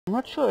I'm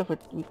not sure if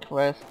it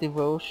requires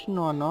devotion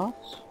or not.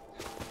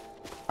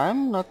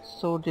 I'm not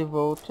so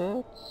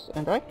devoted,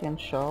 and I can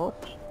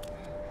shout.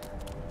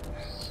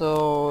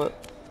 So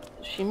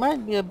she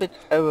might be a bit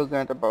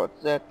arrogant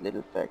about that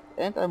little fact,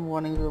 and I'm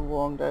running the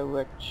wrong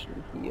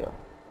direction here.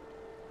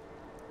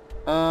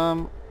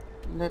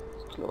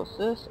 Let's close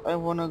this. I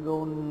wanna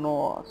go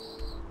north.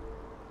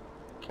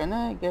 Can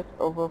I get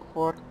over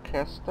Fort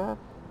Castad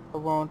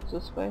around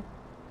this way?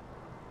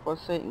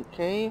 Forsaken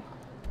Cave?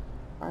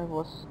 I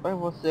was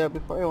there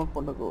before. I don't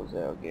wanna go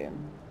there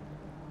again.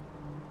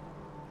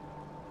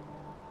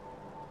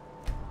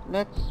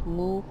 Let's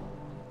move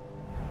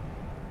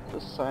the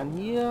sign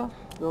here.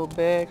 Go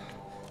back.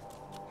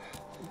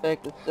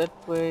 Back is that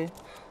way.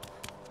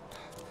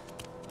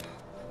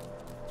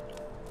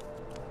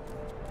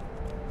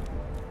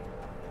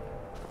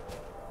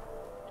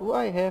 Do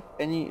I have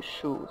any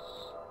shoes?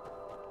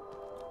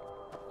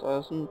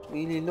 Doesn't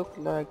really look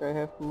like I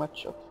have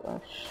much of a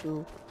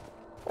shoe.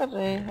 But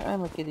hey,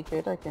 I'm a kitty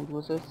cat, I can do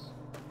this.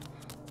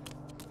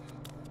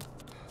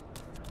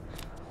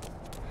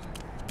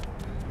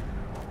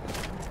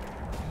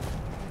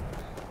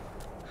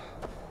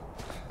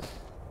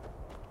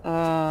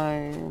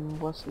 I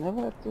was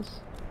never at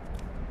this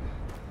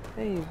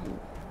cave.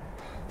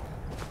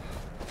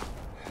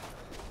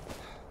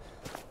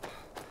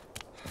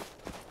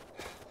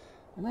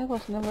 And I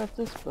was never at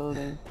this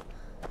building.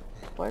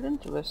 Quite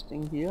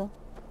interesting here.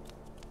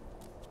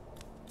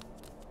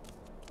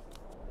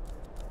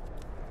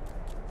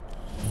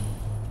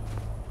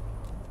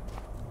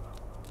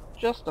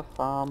 Just a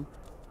farm.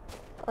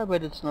 I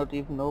bet it's not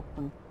even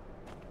open.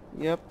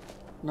 Yep,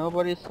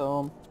 nobody's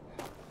home.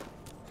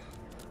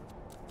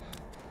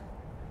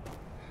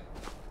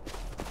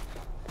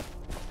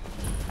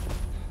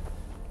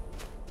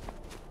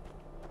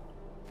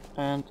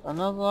 And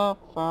another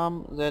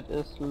farm that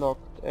is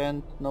locked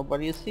and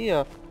nobody is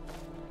here.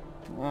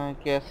 I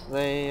guess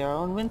they are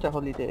on winter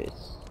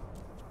holidays.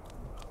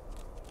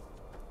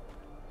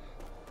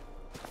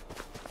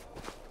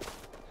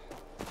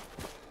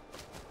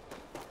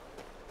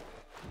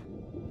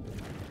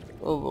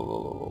 Oh, whoa,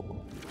 whoa, whoa,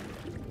 whoa.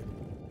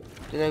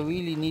 Did I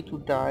really need to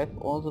dive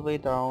all the way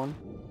down?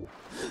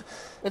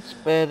 It's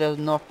bad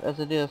enough as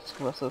it is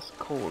with this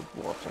cold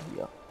water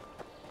here.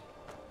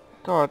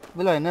 God,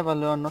 will I never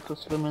learn not to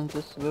swim in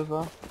this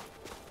river?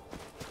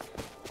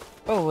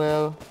 Oh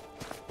well.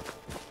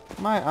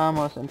 My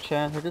armor is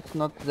enchanted, it's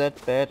not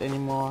that bad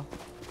anymore.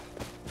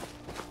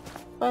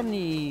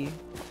 Bunny!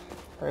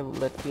 I will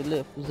let you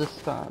live this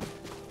time.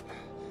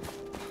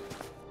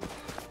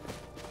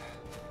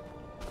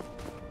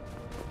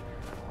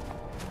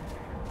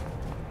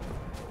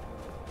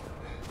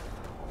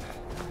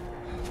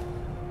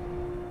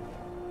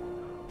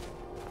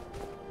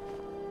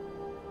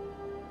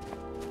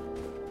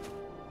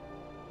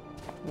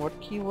 What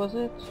key was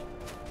it?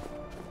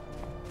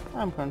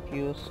 I'm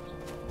confused.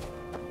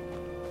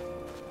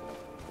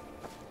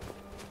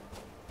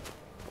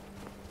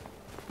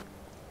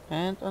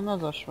 And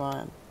another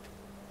shrine.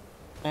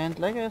 And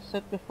like I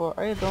said before,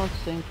 I don't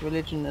think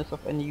religion is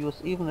of any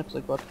use. Even if the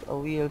gods are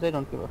real, they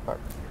don't give a fuck.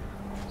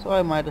 So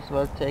I might as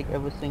well take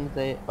everything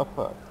they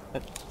offer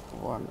at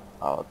one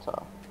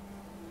altar.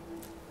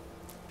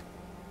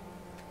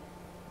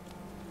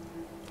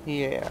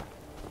 Yeah.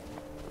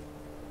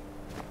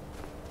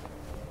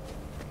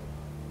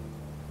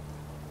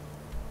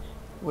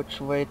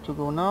 Which way to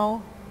go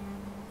now?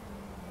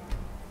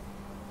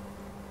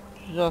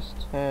 Just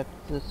head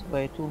this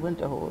way to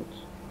Winterhold.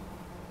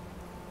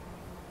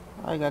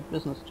 I got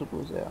business to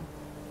do there.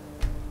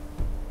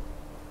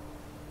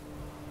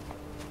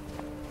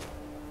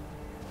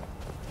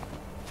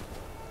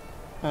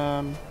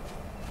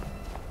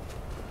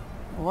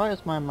 Why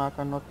is my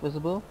marker not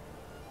visible?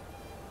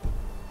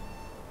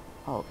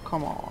 Oh,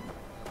 come on.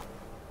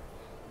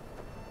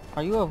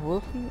 Are you a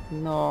wolfie?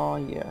 No,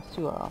 yes,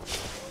 you are.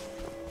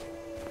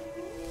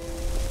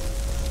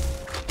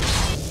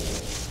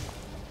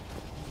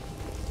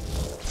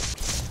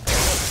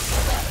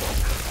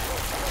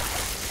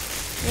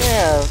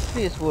 Yeah,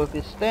 please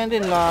wolfies, stand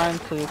in line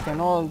so you can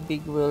all be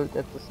grilled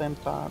at the same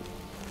time.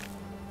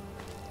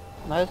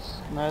 Nice,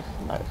 nice,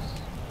 nice.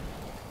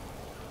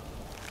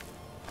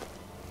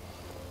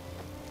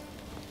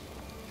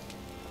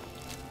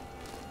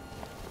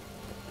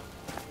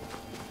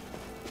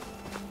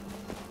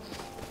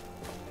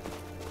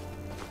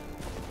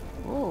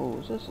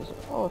 Oh, this is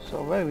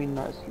also a very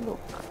nice look.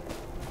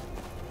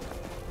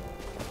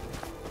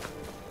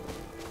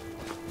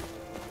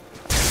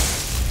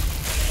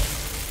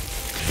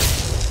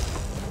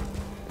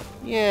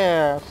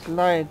 Yeah,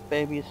 slide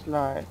baby,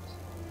 slide.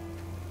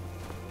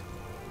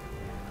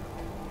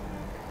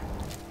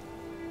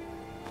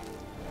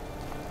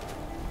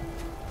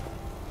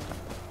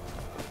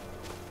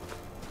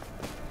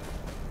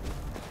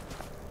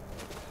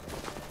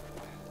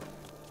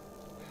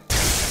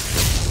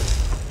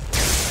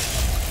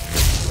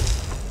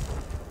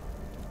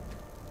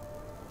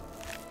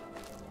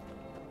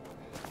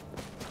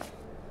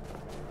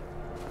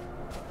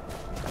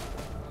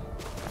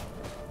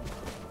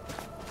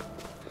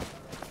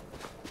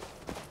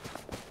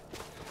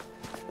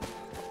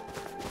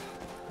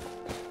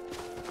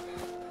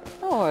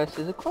 Oh, I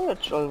see the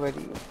college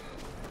already.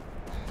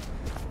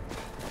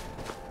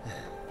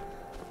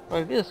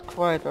 Well, it is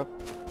quite a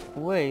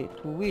way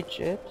to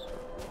reach it.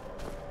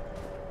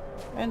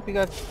 And we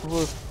got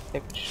wolf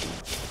action.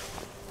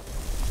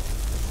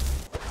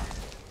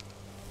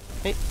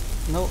 Hey,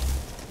 no,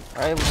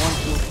 I want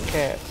to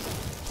cast.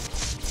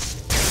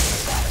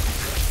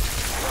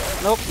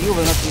 Nope, you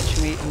will not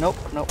reach me. Nope,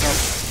 nope,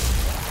 nope.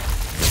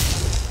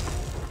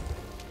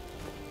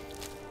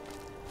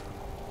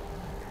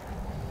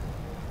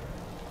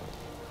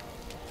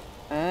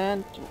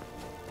 And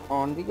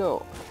on we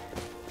go.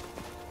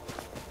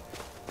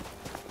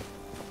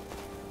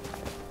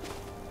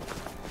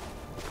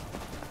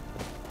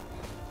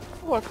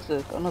 What's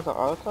this? Another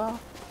altar?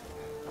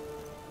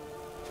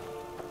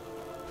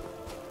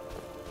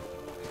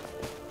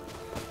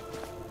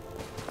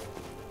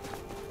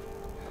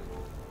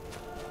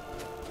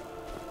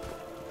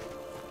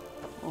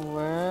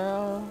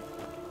 Well,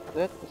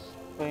 that is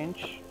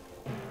strange.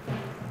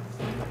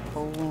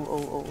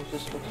 Oh,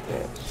 this looks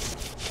bad.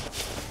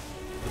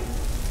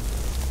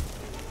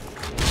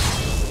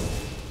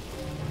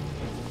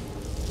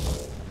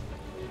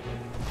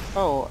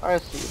 Oh, I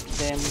see.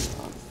 Damn.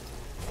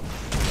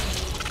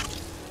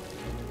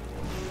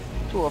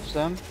 Two of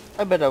them.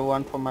 I better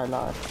run for my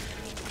life.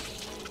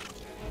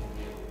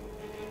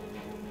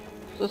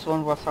 This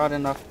one was hard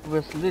enough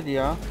with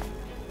Lydia.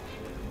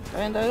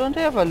 And I don't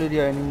have a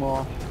Lydia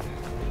anymore.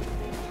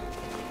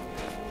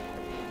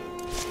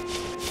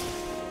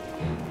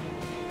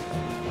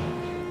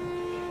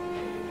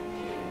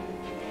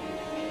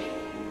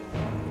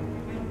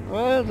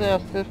 Well, they are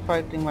still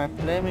fighting my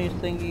flamey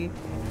thingy.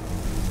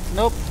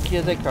 Nope,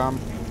 here they come.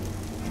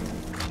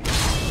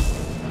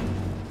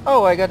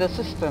 Oh, I got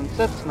assistance,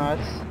 that's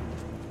nice.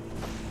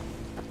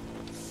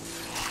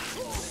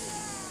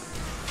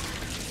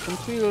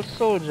 Imperial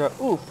soldier,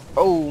 oof.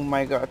 Oh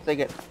my god, they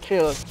get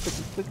killed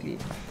pretty quickly.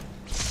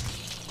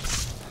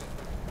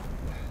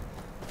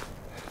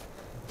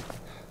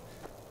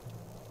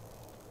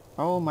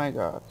 Oh my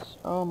god,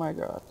 oh my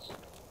god.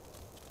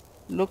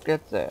 Look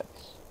at that.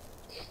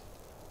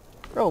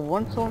 Oh,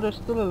 one soldier is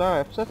still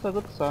alive, that's a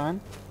good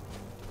sign.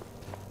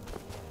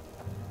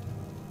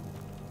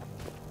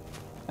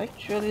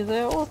 Actually,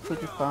 they're all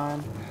pretty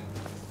fine.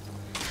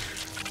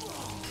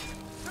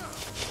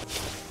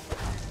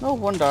 No,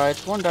 one died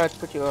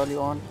pretty early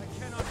on.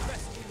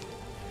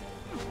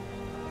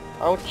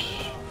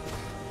 Ouch.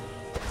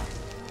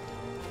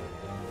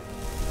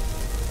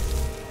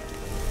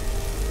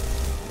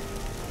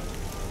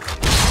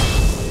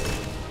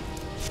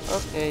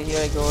 Okay,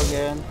 here I go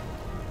again.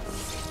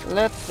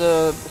 Let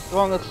the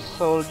strongest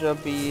soldier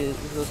be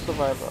the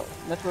survivor.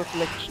 Net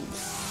reflection.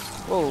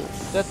 Whoa,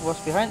 that was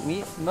behind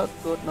me. Not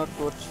good, not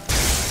good.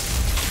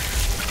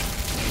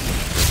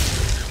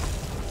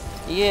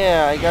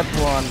 Yeah, I got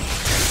one.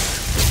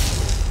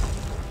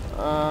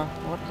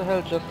 What the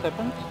hell just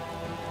happened?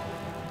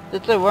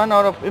 Did they run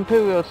out of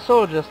Imperial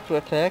soldiers to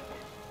attack?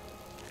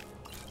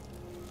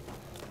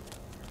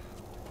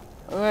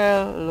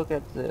 Well, look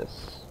at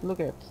this. Look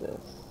at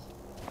this.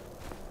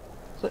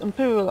 The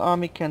Imperial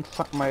army can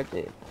suck my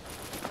dick.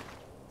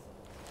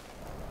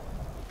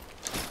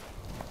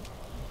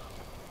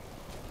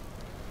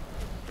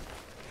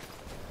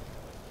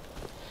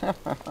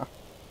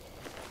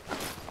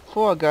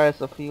 Four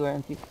guys of you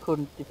and you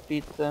couldn't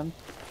defeat them.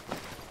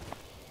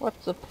 What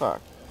the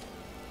fuck?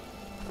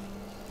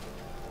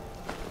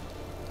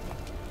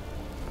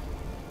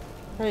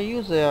 Hey,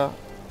 you there.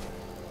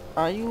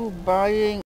 Are you buying